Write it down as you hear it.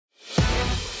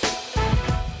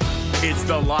It's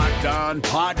the Locked On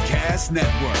Podcast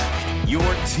Network, your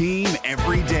team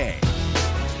every day.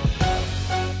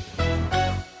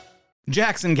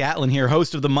 Jackson Gatlin here,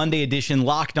 host of the Monday edition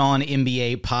Locked On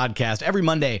NBA podcast. Every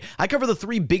Monday, I cover the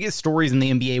three biggest stories in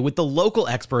the NBA with the local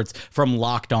experts from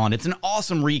Locked On. It's an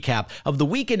awesome recap of the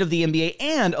weekend of the NBA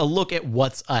and a look at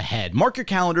what's ahead. Mark your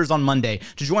calendars on Monday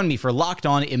to join me for Locked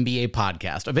On NBA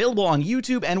podcast, available on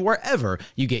YouTube and wherever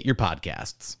you get your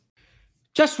podcasts.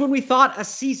 Just when we thought a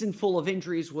season full of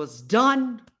injuries was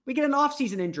done, we get an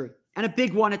off-season injury, and a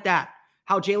big one at that.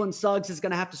 How Jalen Suggs is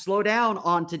going to have to slow down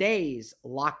on today's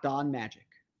Locked On Magic.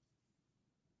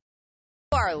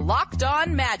 You are Locked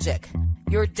On Magic,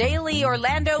 your daily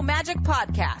Orlando Magic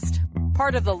podcast,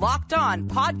 part of the Locked On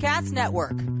Podcast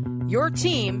Network, your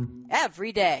team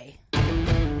every day.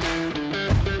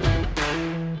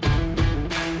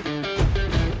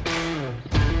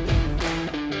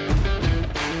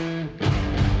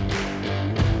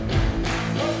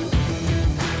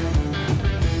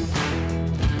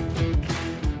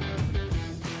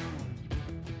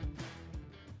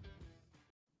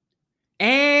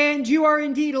 And you are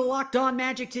indeed Locked On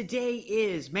Magic. Today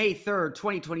is May 3rd,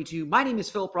 2022. My name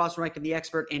is Philip Rossreich. I'm the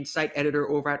expert and site editor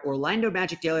over at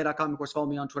OrlandoMagicDaily.com. Of course, follow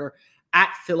me on Twitter at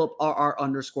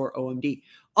PhilipRR_OMD.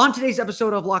 On today's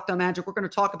episode of Locked On Magic, we're going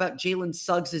to talk about Jalen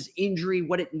Suggs' injury,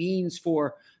 what it means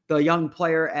for the young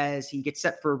player as he gets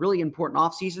set for a really important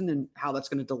offseason and how that's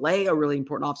going to delay a really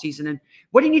important offseason and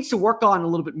what he needs to work on a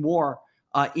little bit more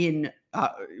as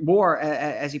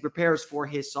he prepares for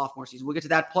his sophomore season. We'll get to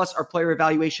that, plus our player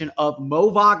evaluation of Mo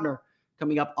Wagner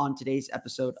coming up on today's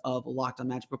episode of Locked On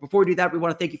Magic. But before we do that, we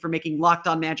want to thank you for making Locked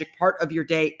On Magic part of your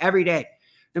day every day.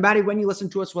 No matter when you listen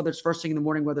to us, whether it's first thing in the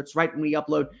morning, whether it's right when we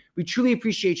upload, we truly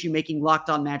appreciate you making Locked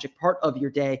On Magic part of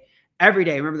your day every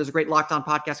day. Remember, there's a great Locked On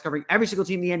podcast covering every single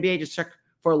team in the NBA. Just check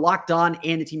for Locked On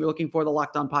and the team you're looking for, the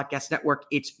Locked On Podcast Network.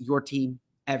 It's your team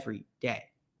every day.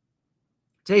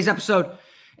 Today's episode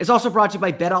is also brought to you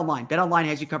by BetOnline. BetOnline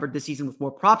has you covered this season with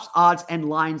more props, odds, and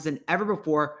lines than ever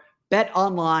before.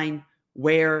 BetOnline,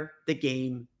 where the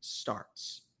game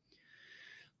starts.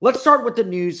 Let's start with the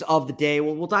news of the day.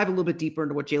 We'll dive a little bit deeper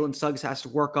into what Jalen Suggs has to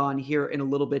work on here in a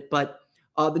little bit, but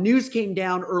the news came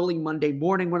down early Monday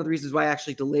morning. One of the reasons why I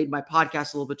actually delayed my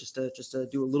podcast a little bit, just to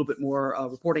do a little bit more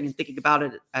reporting and thinking about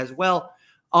it as well.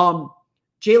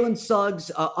 Jalen Suggs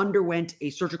underwent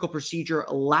a surgical procedure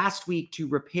last week to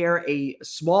repair a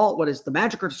small, what is the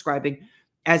Magic are describing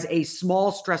as a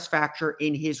small stress fracture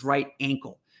in his right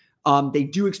ankle. They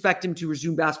do expect him to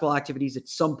resume basketball activities at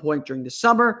some point during the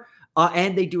summer,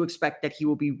 and they do expect that he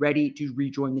will be ready to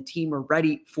rejoin the team or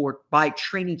ready by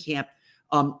training camp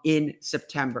in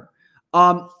September.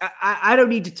 I don't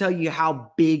need to tell you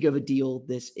how big of a deal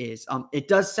this is. It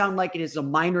does sound like it is a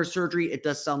minor surgery. It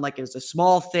does sound like it is a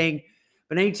small thing.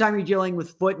 But anytime you're dealing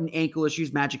with foot and ankle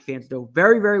issues, Magic fans know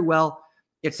very, very well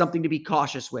it's something to be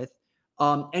cautious with.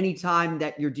 Anytime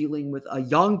that you're dealing with a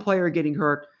young player getting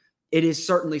hurt, it is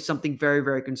certainly something very,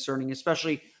 very concerning,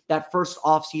 especially that first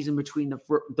offseason between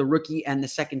the rookie and the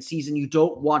second season. You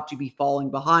don't want to be falling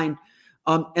behind.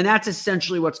 And that's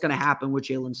essentially what's going to happen with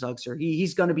Jalen Suggs here.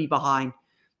 He's going to be behind.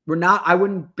 I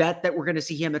wouldn't bet that we're going to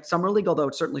see him at Summer League, although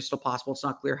it's certainly still possible. It's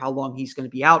not clear how long he's going to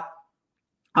be out.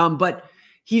 But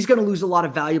he's going to lose a lot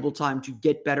of valuable time to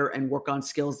get better and work on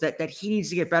skills that he needs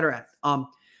to get better at.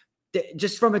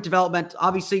 Just from a development,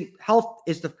 obviously, health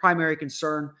is the primary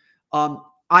concern.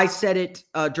 I said it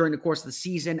during the course of the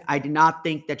season. I did not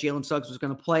think that Jalen Suggs was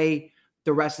going to play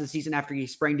the rest of the season after he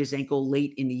sprained his ankle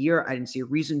late in the year. I didn't see a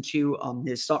reason to.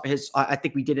 I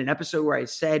think we did an episode where I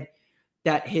said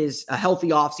that his healthy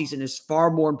offseason is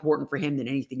far more important for him than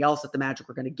anything else that the Magic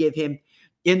were going to give him.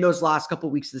 In those last couple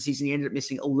of weeks of the season, he ended up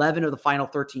missing 11 of the final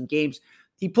 13 games.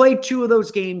 He played 2 of those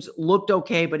games, looked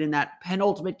okay, but in that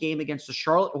penultimate game against the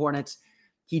Charlotte Hornets,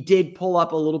 he did pull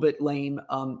up a little bit lame,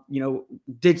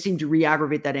 did seem to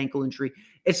re-aggravate that ankle injury.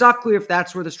 It's not clear if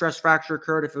that's where the stress fracture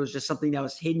occurred, if it was just something that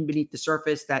was hidden beneath the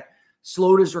surface that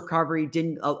slowed his recovery,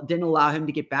 didn't allow him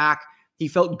to get back. He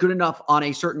felt good enough on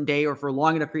a certain day or for a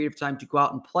long enough period of time to go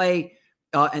out and play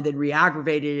and then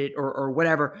re-aggravated it or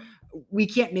whatever. We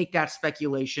can't make that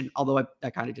speculation, although I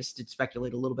kind of just did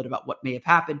speculate a little bit about what may have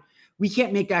happened. We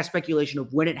can't make that speculation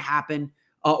of when it happened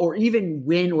or even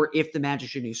when or if the Magic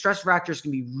should do. Stress fractures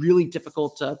can be really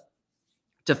difficult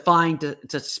to find,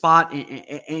 to spot,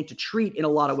 and to treat in a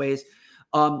lot of ways.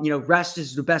 Rest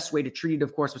is the best way to treat it,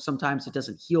 of course, but sometimes it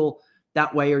doesn't heal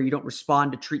that way, or you don't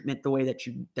respond to treatment the way that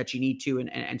you need to,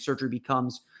 and surgery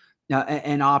becomes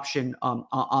an option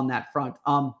on that front.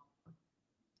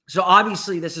 So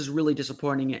obviously this is really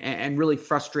disappointing and really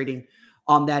frustrating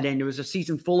on that end. It was a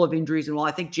season full of injuries, and while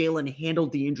I think Jalen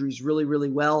handled the injuries really, really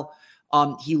well,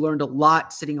 he learned a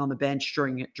lot sitting on the bench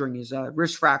during his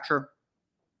wrist fracture.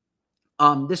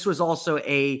 This is also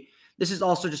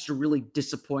just a really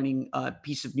disappointing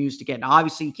piece of news to get. Now,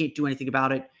 obviously, you can't do anything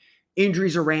about it.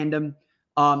 Injuries are random.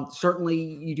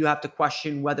 Certainly, you do have to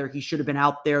question whether he should have been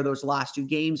out there those last 2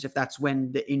 games, if that's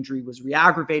when the injury was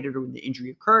re-aggravated or when the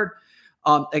injury occurred.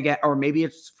 Again, or maybe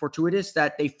it's fortuitous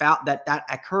that they found that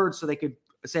occurred so they could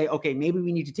say, okay, maybe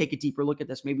we need to take a deeper look at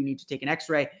this. Maybe we need to take an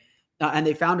x-ray. And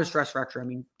they found a stress fracture. I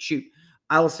mean, shoot,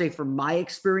 I will say from my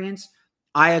experience,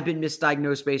 I have been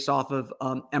misdiagnosed based off of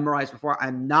MRIs before.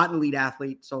 I'm not an elite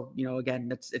athlete. So,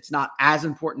 again, it's not as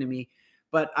important to me.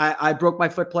 But I broke my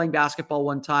foot playing basketball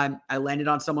one time. I landed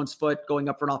on someone's foot going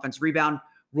up for an offensive rebound,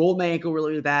 rolled my ankle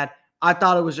really, really bad. I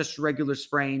thought it was just a regular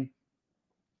sprain.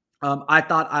 I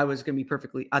thought I was going to be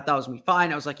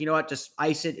fine. I was like, you know what? Just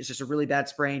ice it. It's just a really bad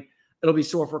sprain. It'll be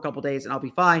sore for a couple of days and I'll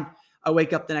be fine. I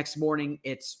wake up the next morning.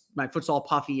 My foot's all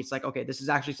puffy. It's like, okay, this is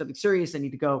actually something serious. I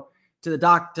need to go to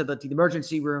the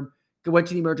emergency room. Went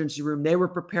to the emergency room. They were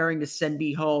preparing to send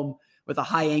me home with a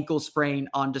high ankle sprain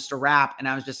on just a wrap. And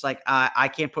I was just like, I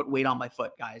can't put weight on my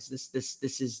foot, guys.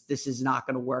 This is not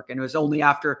going to work. And it was only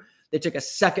after they took a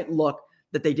second look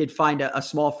that they did find a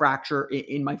small fracture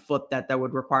in my foot that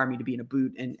would require me to be in a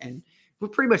boot and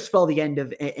would pretty much spell the end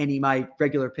of any of my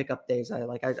regular pickup days.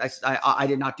 I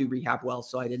did not do rehab well.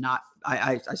 So I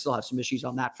still have some issues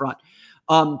on that front.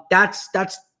 That's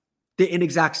the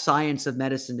inexact science of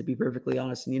medicine, to be perfectly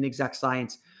honest, and the inexact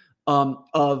science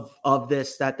of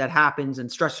this that happens. And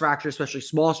stress fractures, especially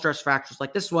small stress fractures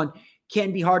like this one,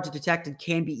 can be hard to detect and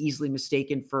can be easily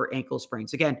mistaken for ankle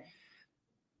sprains. Again,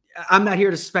 I'm not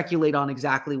here to speculate on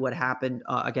exactly what happened.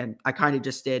 Again, I kind of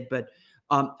just did, but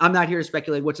I'm not here to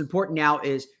speculate. What's important now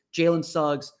is Jalen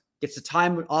Suggs gets the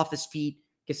time off his feet,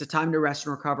 gets the time to rest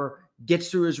and recover, gets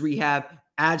through his rehab,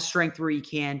 adds strength where he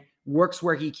can, works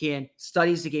where he can,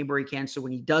 studies the game where he can. So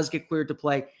when he does get cleared to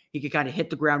play, he can kind of hit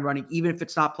the ground running, even if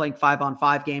it's not playing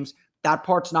 5-on-5 games. That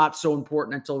part's not so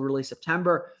important until really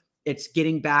September. It's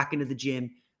getting back into the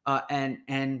gym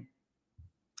and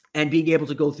being able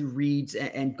to go through reads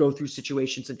and go through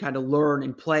situations and kind of learn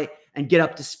and play and get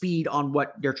up to speed on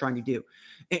what they're trying to do.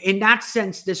 In that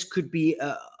sense, this could be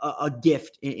a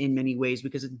gift in many ways,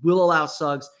 because it will allow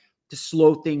Suggs to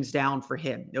slow things down for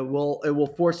him. It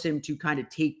will force him to kind of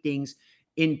take things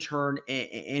in turn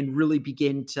and really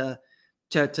begin to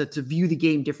view the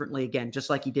game differently again, just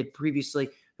like he did previously.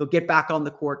 He'll get back on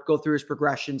the court, go through his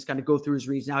progressions, kind of go through his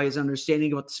reads. Now he has an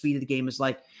understanding of what the speed of the game is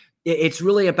like. It's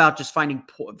really about just finding,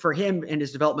 for him and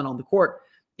his development on the court,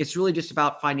 it's really just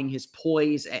about finding his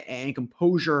poise and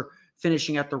composure,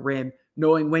 finishing at the rim,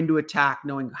 knowing when to attack,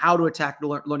 knowing how to attack,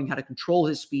 learning how to control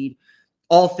his speed,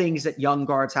 all things that young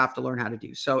guards have to learn how to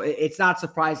do. So it's not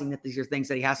surprising that these are things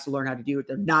that he has to learn how to do.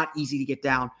 They're not easy to get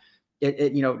down.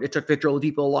 It took Victor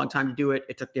Oladipo a long time to do it.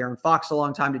 It took De'Aaron Fox a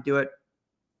long time to do it.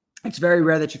 It's very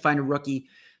rare that you find a rookie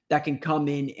that can come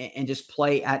in and just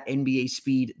play at NBA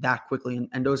speed that quickly.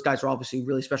 And those guys are obviously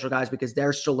really special guys because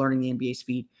they're still learning the NBA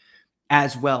speed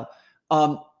as well.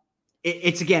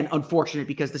 It's again, unfortunate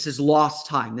because this is lost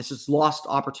time. This is lost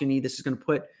opportunity. This is going to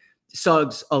put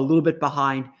Suggs a little bit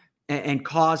behind and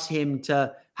cause him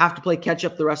to have to play catch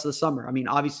up the rest of the summer. I mean,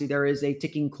 obviously there is a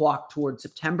ticking clock toward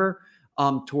September,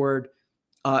 toward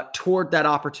that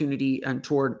opportunity and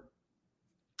toward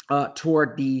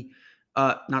the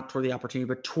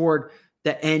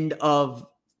end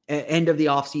of the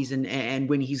offseason and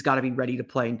when he's got to be ready to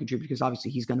play and contribute, because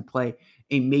obviously he's going to play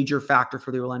a major factor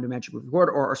for the Orlando Magic moving forward,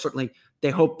 or certainly they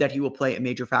hope that he will play a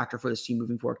major factor for this team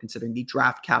moving forward, considering the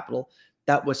draft capital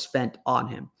that was spent on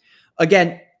him.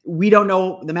 Again, we don't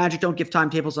know. The Magic don't give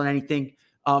timetables on anything.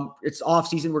 It's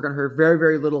offseason. We're going to hear very,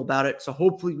 very little about it. So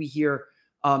hopefully we hear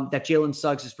that Jalen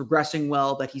Suggs is progressing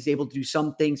well, that he's able to do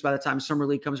some things by the time Summer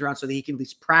League comes around so that he can at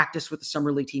least practice with the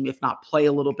Summer League team, if not play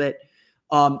a little bit.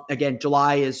 Again,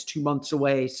 July is 2 months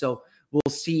away, so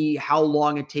we'll see how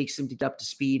long it takes him to get up to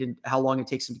speed and how long it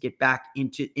takes him to get back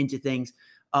into things.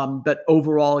 But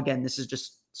overall, again, this is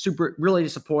just really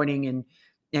disappointing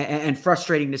and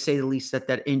frustrating to say the least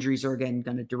that injuries are again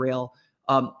going to derail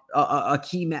a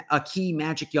key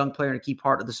Magic young player and a key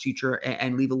part of this future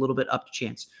and leave a little bit up to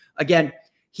chance. Again,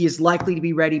 he is likely to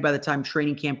be ready by the time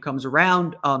training camp comes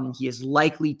around. He is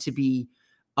likely to be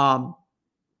fine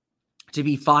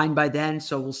by then.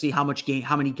 So we'll see how much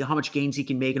gains he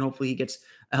can make, and hopefully he gets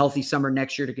a healthy summer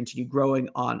next year to continue growing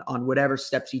on whatever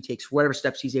steps he takes, whatever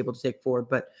steps he's able to take forward.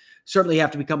 But certainly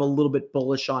have to become a little bit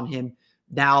bullish on him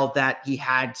now that he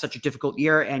had such a difficult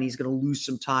year and he's going to lose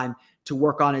some time to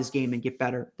work on his game and get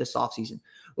better this offseason.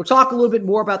 We'll talk a little bit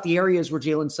more about the areas where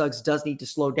Jalen Suggs does need to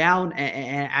slow down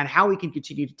and how he can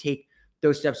continue to take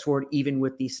those steps forward, even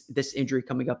with this injury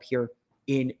coming up here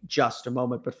in just a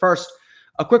moment. But first,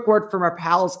 a quick word from our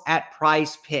pals at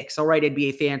Prize Picks. All right,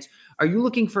 NBA fans, are you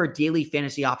looking for a daily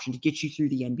fantasy option to get you through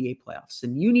the NBA playoffs?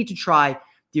 Then you need to try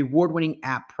the award-winning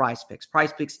app Prize Picks.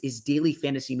 Prize Picks is daily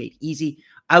fantasy made easy.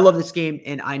 I love this game,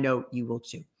 and I know you will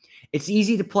too. It's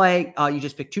easy to play. You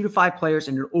just pick 2 to 5 players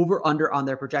and you're over-under on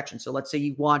their projection. So let's say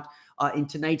you want, in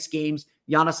tonight's games,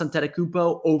 Giannis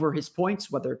Antetokounmpo over his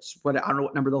points, whether it's, I don't know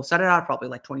what number they'll set it out, probably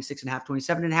like 26.5,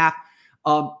 27.5.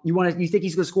 You think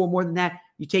he's going to score more than that?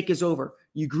 You take his over.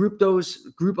 You group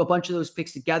a bunch of those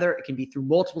picks together. It can be through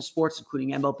multiple sports,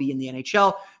 including MLB and the NHL.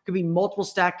 It could be multiple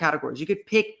stat categories. You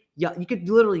could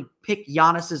literally pick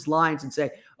Giannis's lines and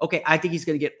say, okay, I think he's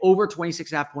going to get over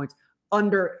 26.5 points,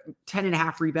 under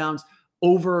 10.5 rebounds,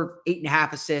 over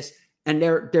 8.5 assists. And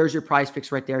there's your Prize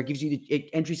Picks right there. It gives you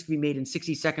entries can be made in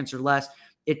 60 seconds or less.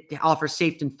 It offers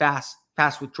safe and fast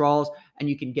withdrawals, and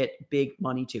you can get big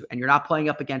money too. And you're not playing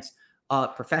up against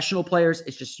professional players.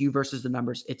 It's just you versus the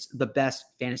numbers. It's the best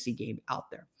fantasy game out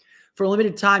there. For a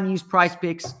limited time, use Prize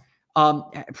Picks.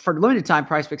 For a limited time,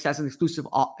 Prize Picks has an exclusive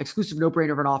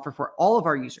no-brainer of an offer for all of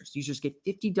our users. Users get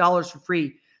 $50 for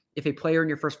free if a player in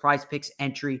your first Prize Picks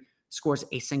entry scores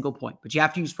a single point. But you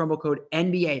have to use promo code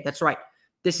NBA. That's right.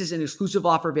 This is an exclusive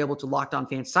offer available to Locked On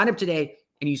fans. Sign up today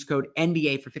and use code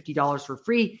NBA for $50 for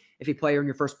free if a player in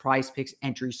your first Prize Picks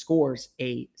entry scores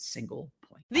a single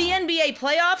point. The NBA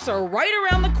playoffs are right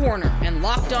around the corner, and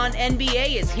Locked On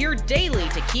NBA is here daily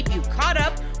to keep you caught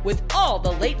up with all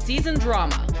the late season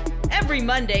drama. Every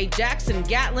Monday, Jackson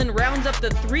Gatlin rounds up the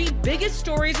 3 biggest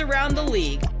stories around the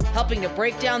league, helping to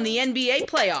break down the NBA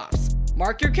playoffs.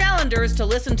 Mark your calendars to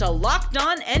listen to Locked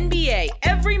On NBA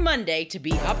every Monday to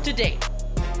be up to date.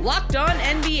 Locked On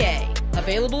NBA,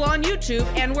 available on YouTube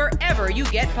and wherever you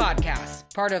get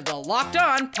podcasts. Part of the Locked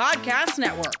On Podcast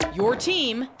Network, your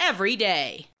team every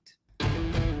day.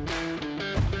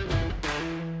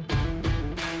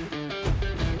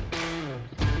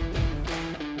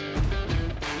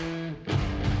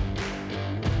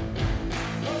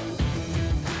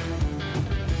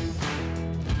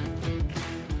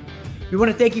 We want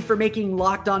to thank you for making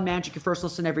Locked On Magic your first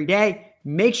listen every day.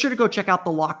 Make sure to go check out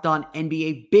the Locked On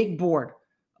NBA Big Board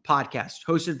podcast,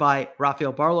 hosted by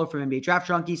Rafael Barlow from NBA Draft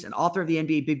Junkies and author of the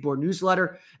NBA Big Board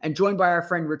newsletter, and joined by our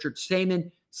friend Richard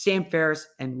Stamen, Sam Ferris,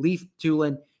 and Leif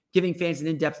Tulin, giving fans an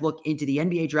in-depth look into the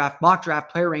NBA draft, mock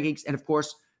draft, player rankings, and of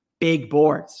course, big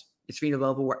boards. It's free and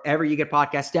available wherever you get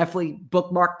podcasts. Definitely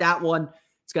bookmark that one.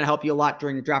 It's going to help you a lot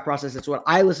during the draft process. It's what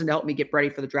I listen to help me get ready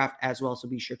for the draft as well, so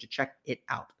be sure to check it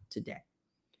out today.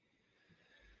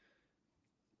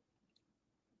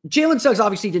 Jalen Suggs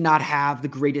obviously did not have the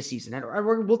greatest season, and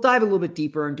we'll dive a little bit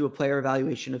deeper into a player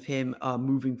evaluation of him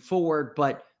moving forward,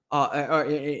 but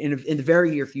in the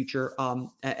very near future,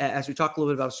 as we talk a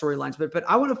little bit about storylines. But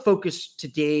I want to focus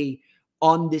today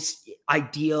on this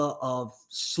idea of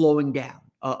slowing down,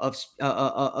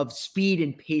 of speed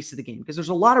and pace of the game, because there's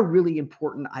a lot of really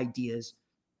important ideas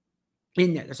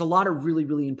in there. There's a lot of really,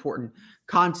 really important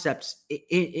concepts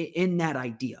in that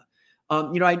idea.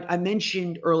 I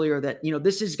mentioned earlier that,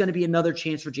 this is going to be another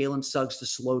chance for Jalen Suggs to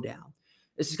slow down.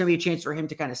 This is going to be a chance for him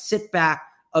to kind of sit back,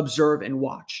 observe, and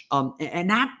watch. And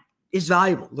that is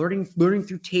valuable. Learning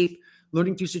through tape,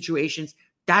 learning through situations,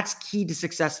 that's key to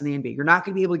success in the NBA. You're not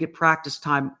going to be able to get practice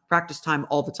time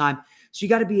all the time. So you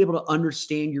got to be able to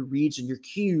understand your reads and your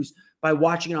cues by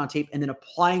watching it on tape and then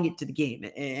applying it to the game.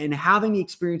 And having the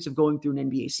experience of going through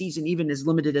an NBA season, even as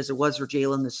limited as it was for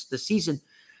Jalen this season,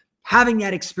 having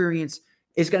that experience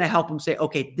is going to help him say,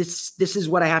 okay, this is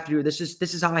what I have to do. This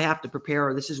is how I have to prepare,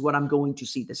 or this is what I'm going to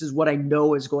see. This is what I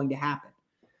know is going to happen.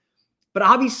 But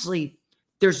obviously,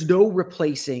 there's no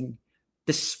replacing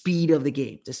the speed of the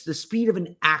game. This the speed of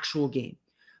an actual game.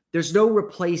 There's no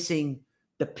replacing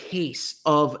the pace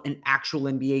of an actual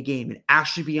NBA game and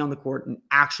actually be on the court and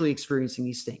actually experiencing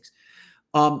these things.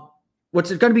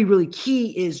 What's going to be really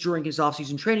key is during his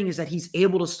offseason training is that he's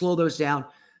able to slow those down,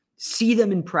 see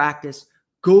them in practice,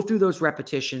 go through those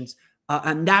repetitions,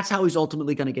 and that's how he's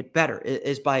ultimately going to get better,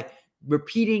 is by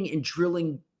repeating and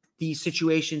drilling these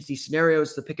situations, these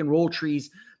scenarios, the pick and roll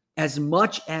trees as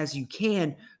much as you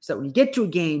can, so that when you get to a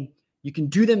game, you can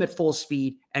do them at full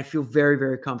speed and feel very,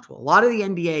 very comfortable. A lot of the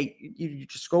NBA, you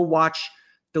just go watch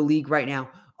the league right now.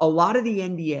 A lot of the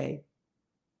NBA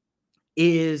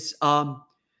is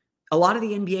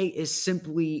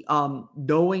simply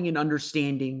knowing and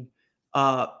understanding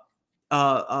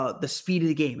the speed of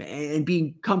the game and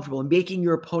being comfortable and making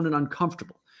your opponent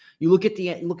uncomfortable. You look at the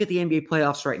NBA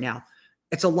playoffs right now.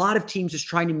 It's a lot of teams just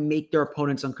trying to make their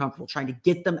opponents uncomfortable, trying to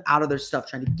get them out of their stuff,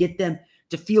 trying to get them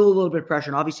to feel a little bit of pressure.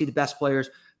 And obviously the best players,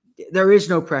 there is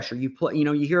no pressure. You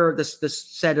hear this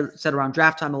said around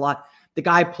draft time a lot. The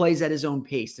guy plays at his own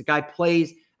pace. The guy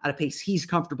plays at a pace he's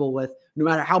comfortable with, no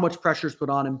matter how much pressure is put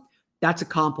on him. That's a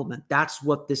compliment. That's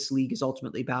what this league is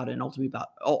ultimately about, and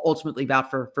ultimately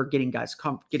about for getting guys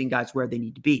where they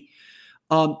need to be.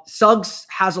 Suggs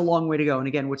has a long way to go. And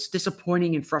again, what's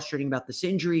disappointing and frustrating about this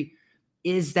injury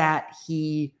is that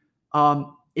he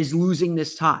is losing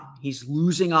this time. He's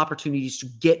losing opportunities to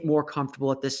get more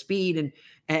comfortable at this speed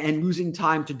and losing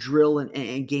time to drill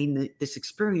and gain this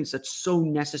experience that's so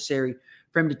necessary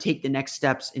for him to take the next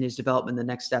steps in his development, the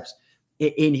next steps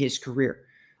in his career.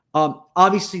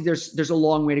 Obviously, there's a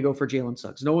long way to go for Jalen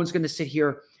Suggs. No one's going to sit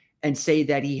here and say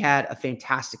that he had a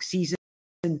fantastic season.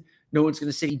 No one's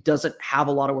going to say he doesn't have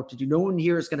a lot of work to do. No one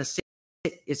here is going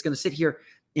to sit here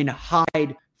and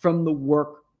hide from the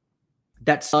work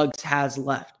that Suggs has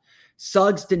left.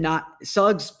 Suggs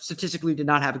statistically did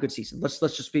not have a good season. Let's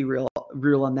just be real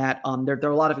on that. There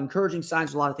are a lot of encouraging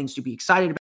signs, a lot of things to be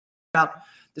excited about.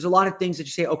 There's a lot of things that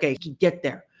you say, okay, he can get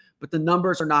there, but the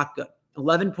numbers are not good.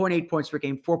 11.8 points per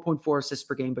game, 4.4 assists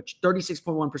per game, but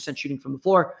 36.1% shooting from the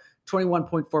floor,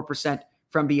 21.4%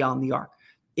 from beyond the arc.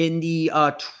 In the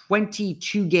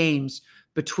 22 games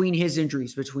between his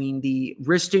injuries, between the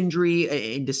wrist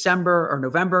injury in December or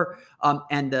November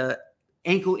and the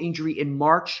ankle injury in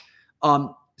March,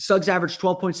 Suggs averaged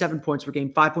 12.7 points per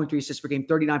game, 5.3 assists per game,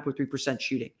 39.3%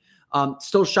 shooting.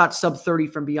 Still shot sub 30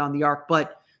 from beyond the arc,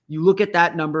 but you look at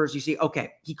that numbers, you see,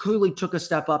 okay, he clearly took a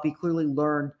step up. He clearly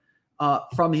learned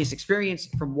from his experience,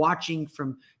 from watching,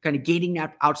 from kind of gaining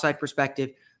that outside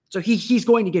perspective. So he's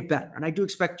going to get better. And I do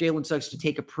expect Jalen Suggs to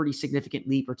take a pretty significant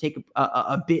leap, or take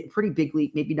a pretty big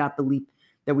leap, maybe not the leap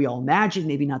that we all imagined,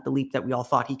 maybe not the leap that we all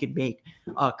thought he could make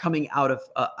coming out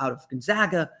of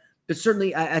Gonzaga. But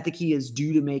certainly I think he is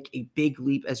due to make a big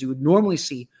leap, as you would normally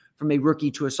see from a rookie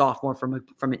to a sophomore, from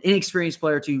an inexperienced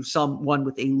player to someone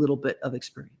with a little bit of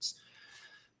experience.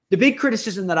 The big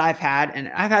criticism that I've had, and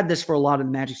I've had this for a lot of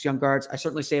the Magic's young guards, I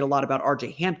certainly say it a lot about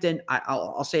RJ Hampton.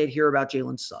 I'll say it here about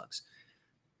Jalen Suggs.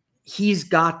 He's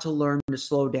got to learn to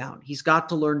slow down. He's got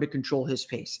to learn to control his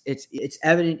pace. It's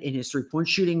evident in his three-point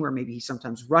shooting, where maybe he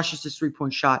sometimes rushes his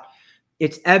three-point shot.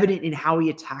 It's evident in how he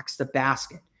attacks the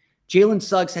basket. Jalen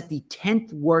Suggs had the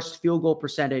 10th worst field goal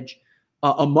percentage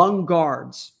among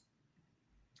guards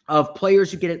of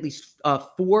players who get at least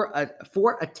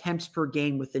four attempts per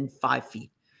game within 5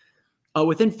 feet.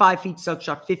 Within 5 feet, Suggs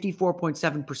shot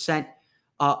 54.7%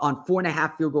 on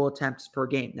 4.5 field goal attempts per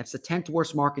game. That's the 10th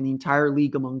worst mark in the entire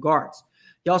league among guards.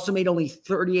 He also made only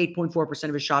 38.4%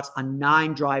 of his shots on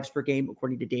 9 drives per game,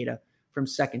 according to data from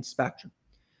Second Spectrum.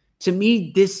 To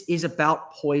me, this is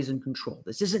about poise and control.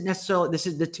 This isn't necessarily,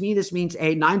 to me, this means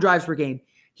 9 drives per game.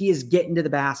 He is getting to the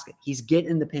basket. He's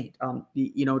getting in the paint.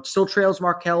 It still trails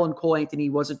Markelle and Cole Anthony. He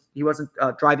wasn't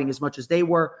driving as much as they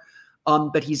were.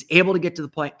 But he's able to get to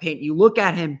the paint. You look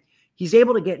at him, he's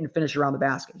able to get and finish around the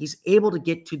basket. He's able to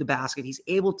get to the basket. He's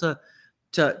able to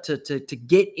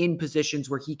get in positions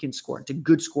where he can score, into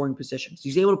good scoring positions.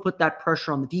 He's able to put that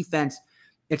pressure on the defense.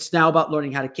 It's now about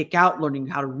learning how to kick out, learning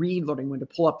how to read, learning when to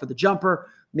pull up for the jumper,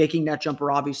 making that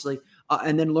jumper, obviously,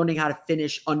 and then learning how to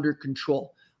finish under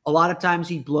control. A lot of times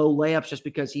he blow layups just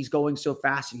because he's going so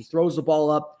fast. He throws the ball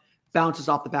up, bounces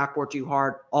off the backboard too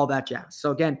hard, all that jazz.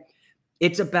 So again,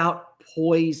 it's about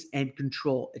poise and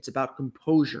control. It's about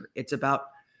composure. It's about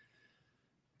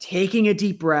taking a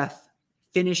deep breath,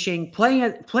 finishing,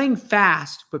 playing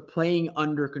fast, but playing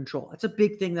under control. That's a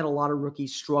big thing that a lot of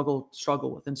rookies struggle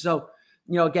with. And so,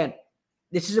 again,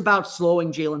 this is about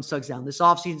slowing Jalen Suggs down. This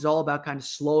offseason is all about kind of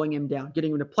slowing him down,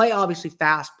 getting him to play obviously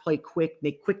fast, play quick,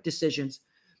 make quick decisions,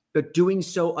 but doing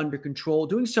so under control,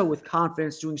 doing so with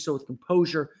confidence, doing so with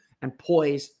composure and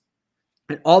poise,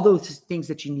 and all those things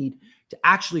that you need to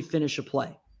actually finish a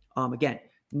play. Again,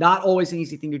 not always an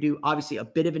easy thing to do. Obviously, a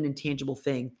bit of an intangible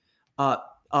thing, but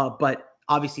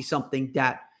obviously something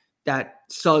that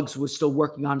Suggs was still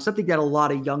working on, something that a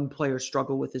lot of young players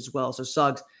struggle with as well. So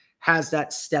Suggs has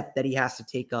that step that he has to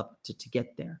take up to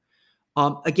get there.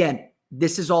 Again,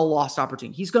 this is all lost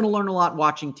opportunity. He's going to learn a lot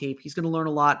watching tape. He's going to learn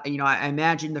a lot. I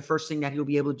imagine the first thing that he'll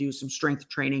be able to do is some strength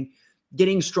training.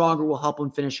 Getting stronger will help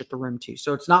him finish at the rim too.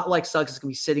 So it's not like Suggs is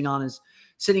going to be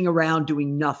sitting around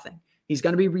doing nothing. He's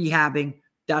going to be rehabbing.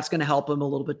 That's going to help him a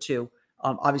little bit too.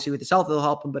 Obviously with his health, it'll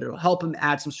help him, but it'll help him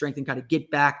add some strength and kind of get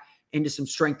back into some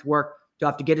strength work. He'll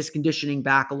have to get his conditioning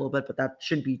back a little bit, but there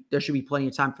should be plenty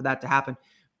of time for that to happen.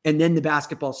 And then the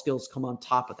basketball skills come on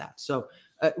top of that. So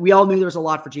we all knew there was a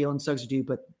lot for Jalen Suggs to do,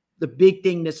 but the big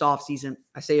thing this offseason,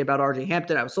 I say about RJ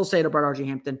Hampton, I would still say it about RJ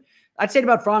Hampton. I'd say it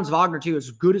about Franz Wagner too.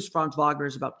 As good as Franz Wagner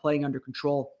is about playing under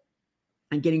control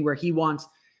and getting where he wants,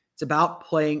 it's about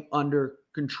playing under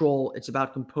control. It's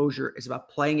about composure. It's about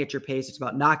playing at your pace. It's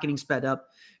about not getting sped up.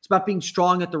 It's about being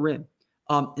strong at the rim.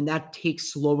 And that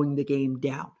takes slowing the game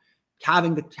down.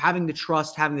 Having the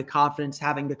trust, having the confidence,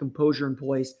 having the composure and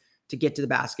poise to get to the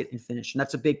basket and finish. And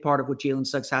that's a big part of what Jalen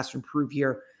Suggs has to improve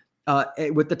here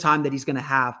with the time that he's going to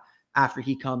have after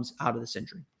he comes out of this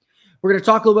injury. We're going to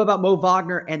talk a little bit about Mo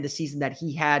Wagner and the season that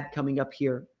he had coming up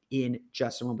here in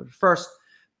just a moment. But first,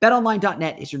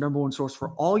 BetOnline.net is your number one source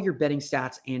for all your betting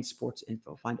stats and sports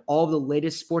info. Find all of the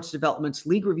latest sports developments,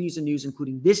 league reviews, and news,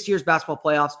 including this year's basketball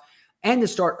playoffs and the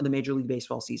start of the Major League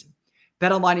Baseball season.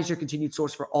 BetOnline is your continued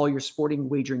source for all your sporting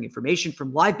wagering information,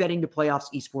 from live betting to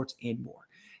playoffs, esports, and more.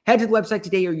 Head to the website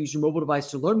today or use your mobile device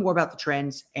to learn more about the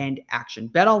trends and action.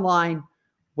 BetOnline,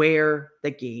 where the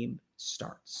game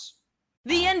starts.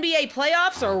 The NBA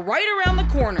playoffs are right around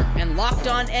the corner, and Locked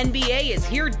On NBA is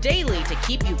here daily to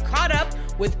keep you caught up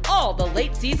with all the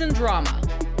late season drama.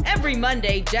 Every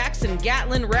Monday, Jackson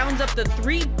Gatlin rounds up the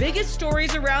 3 biggest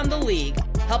stories around the league,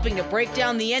 helping to break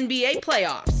down the NBA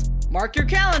playoffs. Mark your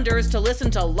calendars to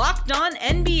listen to Locked On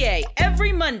NBA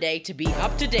every Monday to be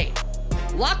up to date.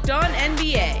 Locked On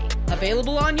NBA,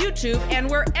 available on YouTube and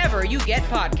wherever you get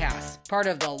podcasts. Part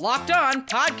of the Locked On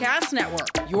Podcast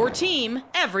Network, your team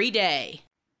every day.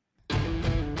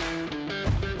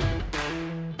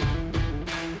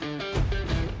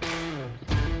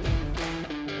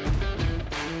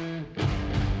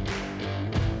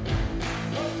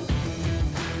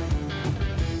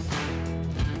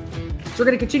 So we're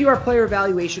going to continue our player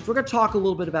evaluations. We're going to talk a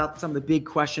little bit about some of the big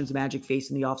questions Magic face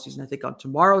in the offseason. I think on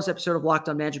tomorrow's episode of Locked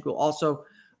On Magic,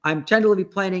 I'm tentatively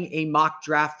planning a mock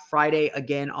draft Friday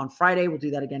again on Friday. We'll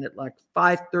do that again at like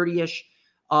 5:30-ish.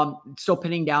 Still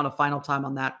pinning down a final time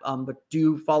on that. But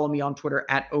do follow me on Twitter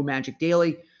at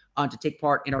omagicdaily to take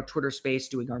part in our Twitter space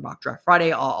doing our mock draft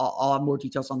Friday. I'll have more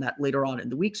details on that later on in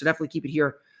the week. So definitely keep it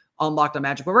here on Locked On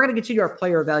Magic. But we're going to continue our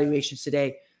player evaluations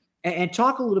today and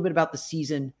talk a little bit about the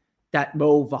season that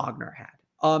Mo Wagner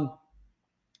had.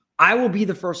 I will be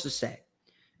the first to say,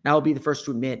 and I will be the first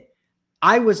to admit,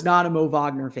 I was not a Mo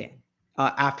Wagner fan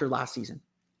after last season.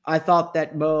 I thought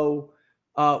that Mo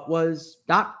was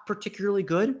not particularly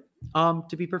good,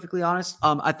 to be perfectly honest.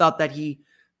 I thought that he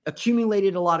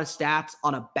accumulated a lot of stats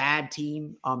on a bad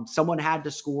team. Someone had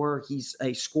to score. He's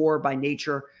a scorer by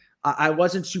nature. I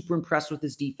wasn't super impressed with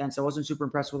his defense. I wasn't super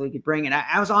impressed with what he could bring. And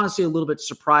I was honestly a little bit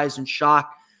surprised and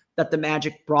shocked that the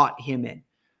Magic brought him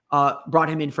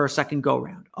in for a second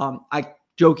go-round. I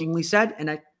jokingly said,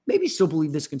 and I maybe still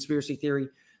believe this conspiracy theory,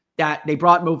 that they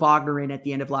brought Mo Wagner in at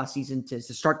the end of last season to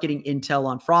start getting intel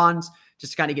on Franz,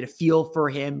 just to kind of get a feel for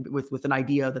him with an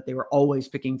idea that they were always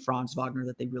picking Franz Wagner,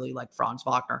 that they really like Franz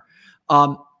Wagner.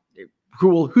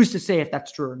 Who's to say if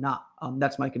that's true or not?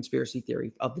 That's my conspiracy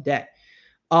theory of the day.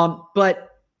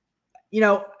 But, you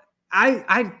know,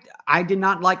 I did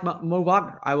not like Mo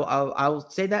Wagner. I will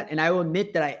say that, and I will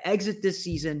admit that I exit this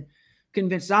season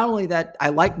convinced not only that I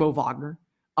like Mo Wagner,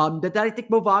 that I think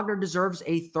Mo Wagner deserves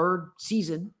a third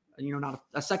season, not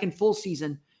a second full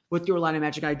season with the Orlando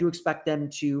Magic. I do expect them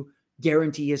to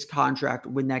guarantee his contract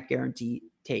when that guarantee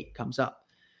date comes up.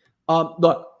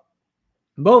 Look,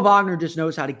 Mo Wagner just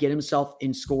knows how to get himself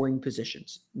in scoring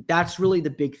positions. That's really the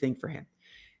big thing for him.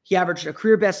 He averaged a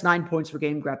career best 9 points per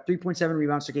game, grabbed 3.7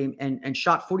 rebounds per game, and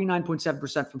shot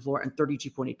 49.7% from floor and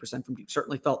 32.8% from deep.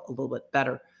 Certainly felt a little bit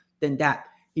better than that.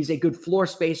 He's a good floor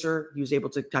spacer. He was able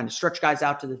to kind of stretch guys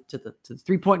out to the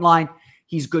 3-point line.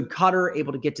 He's good cutter,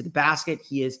 able to get to the basket.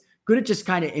 He is good at just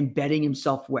kind of embedding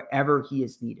himself wherever he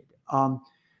is needed. But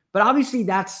obviously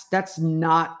that's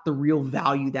not the real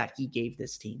value that he gave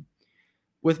this team.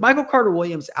 With Michael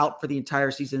Carter-Williams out for the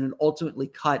entire season and ultimately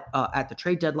cut at the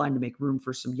trade deadline to make room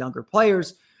for some younger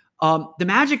players, the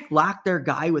Magic lacked their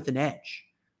guy with an edge.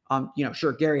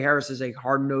 Sure, Gary Harris is a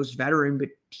hard-nosed veteran, but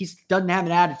he doesn't have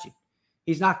an attitude.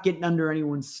 He's not getting under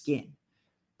anyone's skin.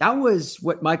 That was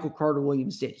what Michael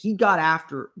Carter-Williams did. He got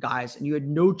after guys, and you had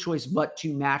no choice but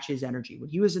to match his energy. When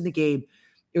he was in the game,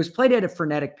 it was played at a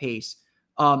frenetic pace.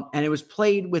 And it was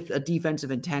played with a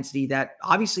defensive intensity that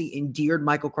obviously endeared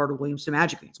Michael Carter-Williams to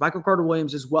Magic fans. Michael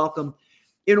Carter-Williams is welcome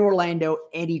in Orlando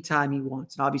anytime he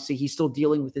wants. And obviously he's still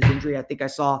dealing with his injury. I think I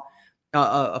saw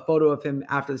a photo of him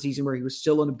after the season where he was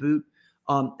still in a boot.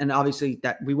 And obviously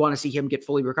that we want to see him get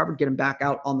fully recovered, get him back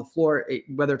out on the floor,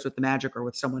 whether it's with the Magic or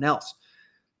with someone else.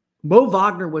 Mo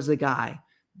Wagner was the guy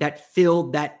that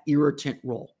filled that irritant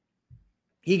role.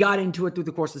 he got into it through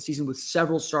the course of the season with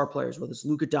several star players, whether it's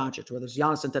Luka Doncic, whether it's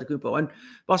Giannis Antetokounmpo. And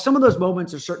while some of those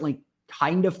moments are certainly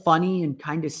kind of funny and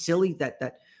kind of silly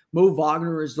that Mo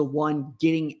Wagner is the one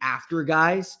getting after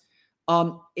guys,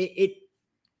 it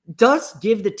does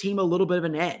give the team a little bit of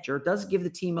an edge, or it does give the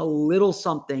team a little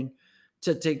something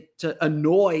to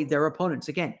annoy their opponents.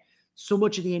 Again, so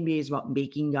much of the NBA is about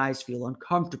making guys feel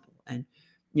uncomfortable. And,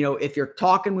 if you're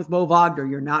talking with Mo Wagner,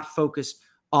 you're not focused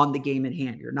on the game at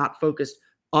hand. You're not focused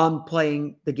on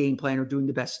playing the game plan or doing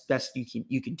the best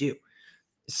you can do.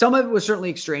 Some of it was certainly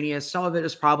extraneous. Some of it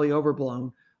is probably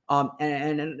overblown.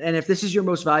 And if this is your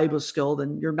most valuable skill,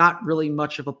 then you're not really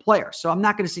much of a player. So I'm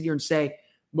not going to sit here and say,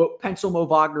 pencil Mo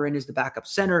Wagner in as the backup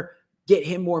center, get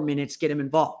him more minutes, get him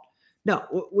involved. No,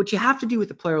 what you have to do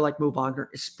with a player like Mo Wagner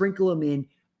is sprinkle him in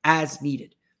as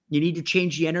needed. You need to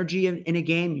change the energy in a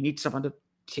game. You need someone to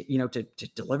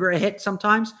deliver a hit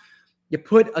sometimes. You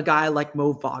put a guy like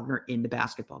Mo Wagner in the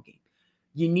basketball game.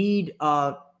 You need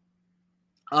a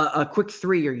quick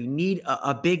three, or you need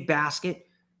a big basket.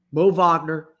 Mo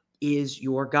Wagner is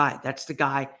your guy. That's the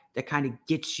guy that kind of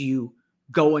gets you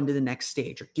going to the next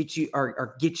stage, or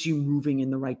gets you moving in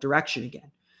the right direction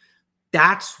again.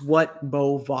 That's what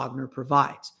Mo Wagner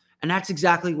provides. And that's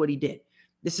exactly what he did.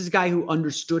 This is a guy who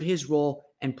understood his role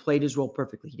and played his role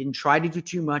perfectly. He didn't try to do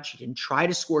too much. He didn't try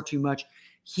to score too much.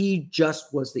 He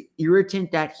just was the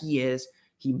irritant that he is.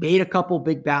 He made a couple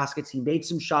big baskets. He made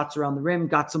some shots around the rim,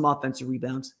 got some offensive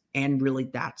rebounds, and really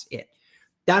that's it.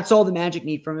 That's all the Magic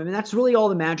need from him, and that's really all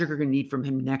the Magic are going to need from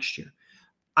him next year.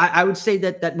 I would say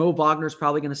that Mo Wagner is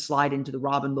probably going to slide into the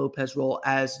Robin Lopez role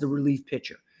as the relief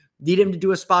pitcher. Need him to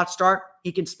do a spot start?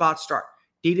 He can spot start.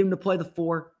 Need him to play the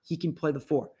 4? He can play the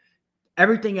 4.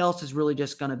 Everything else is really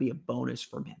just going to be a bonus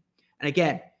from him. And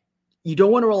again, you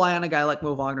don't want to rely on a guy like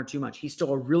Mo Wagner too much. He's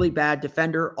still a really bad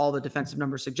defender. All the defensive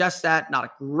numbers suggest that. Not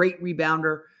a great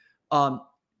rebounder.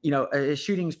 His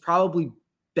shooting's probably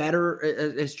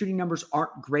better. His shooting numbers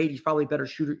aren't great. He's probably a better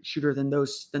shooter than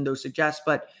those suggest,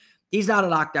 but he's not a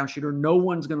knockdown shooter. No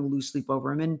one's going to lose sleep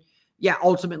over him. And yeah,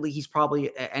 ultimately he's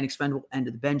probably an expendable end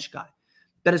of the bench guy.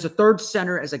 But as a third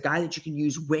center, as a guy that you can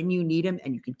use when you need him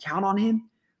and you can count on him,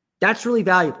 that's really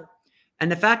valuable.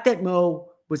 And the fact that Mo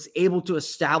was able to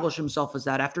establish himself as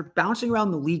that after bouncing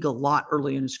around the league a lot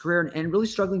early in his career and really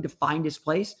struggling to find his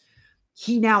place,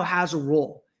 he now has a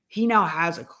role. He now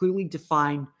has a clearly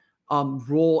defined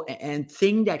role and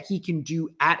thing that he can do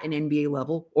at an NBA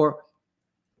level, or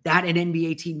that an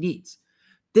NBA team needs.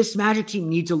 This Magic team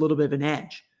needs a little bit of an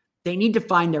edge. They need to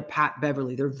find their Pat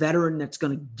Beverly, their veteran that's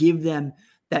going to give them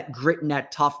that grit and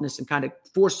that toughness and kind of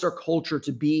force their culture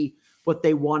to be what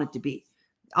they want it to be.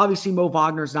 Obviously, Mo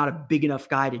Wagner is not a big enough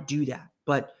guy to do that,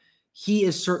 but he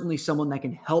is certainly someone that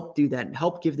can help do that and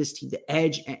help give this team the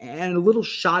edge and a little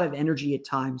shot of energy at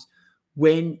times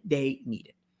when they need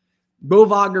it. Mo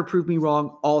Wagner proved me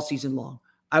wrong all season long.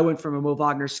 I went from a Mo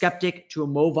Wagner skeptic to a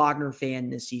Mo Wagner fan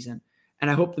this season, and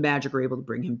I hope the Magic are able to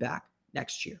bring him back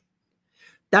next year.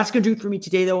 That's going to do it for me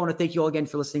today, though. I want to thank you all again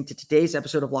for listening to today's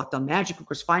episode of Locked On Magic. Of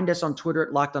course, find us on Twitter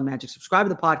at Locked On Magic. Subscribe to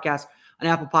the podcast on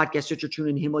Apple Podcasts, Stitcher,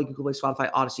 TuneIn, Himalaya, Google Play, Spotify,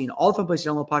 Odyssey, and all the fun places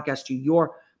to download podcasts to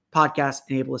your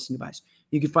podcast-enabled listening device.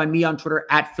 You can find me on Twitter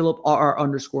at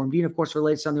PhilipRR_MD. And, of course, for the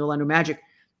latest on the Orlando Magic,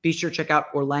 be sure to check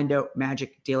out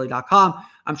OrlandoMagicDaily.com.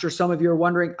 I'm sure some of you are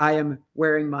wondering, I am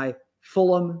wearing my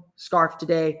Fulham scarf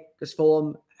today because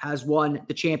Fulham has won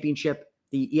the championship,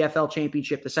 the EFL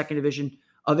championship, the second division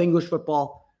of English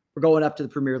football. We're going up to the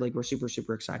Premier League. We're super,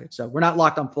 super excited. So we're not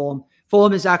locked on Fulham.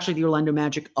 Fulham is actually the Orlando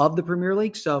Magic of the Premier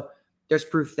League. So there's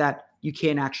proof that you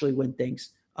can actually win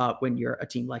things when you're a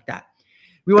team like that.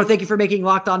 We want to thank you for making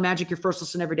Locked On Magic your first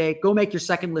listen every day. Go make your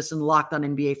second listen Locked On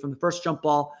NBA from the first jump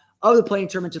ball of the playing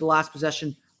tournament to the last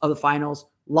possession of the finals.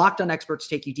 Locked On experts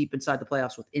take you deep inside the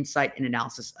playoffs with insight and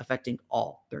analysis affecting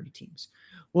all 30 teams.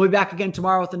 We'll be back again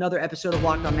tomorrow with another episode of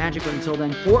Locked On Magic. But until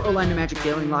then, for Orlando Magic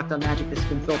Daily and Locked On Magic, this has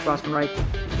been Phil Frostman-Wright.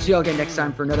 See you all again next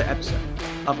time for another episode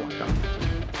of Locked On Magic.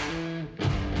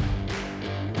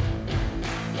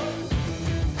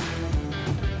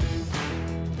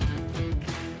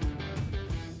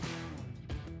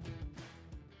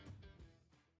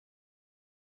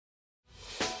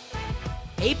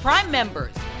 Hey, Prime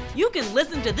members, you can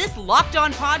listen to this Locked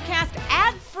On podcast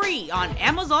ad-free on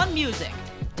Amazon Music.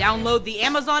 Download the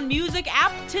Amazon Music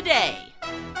app today.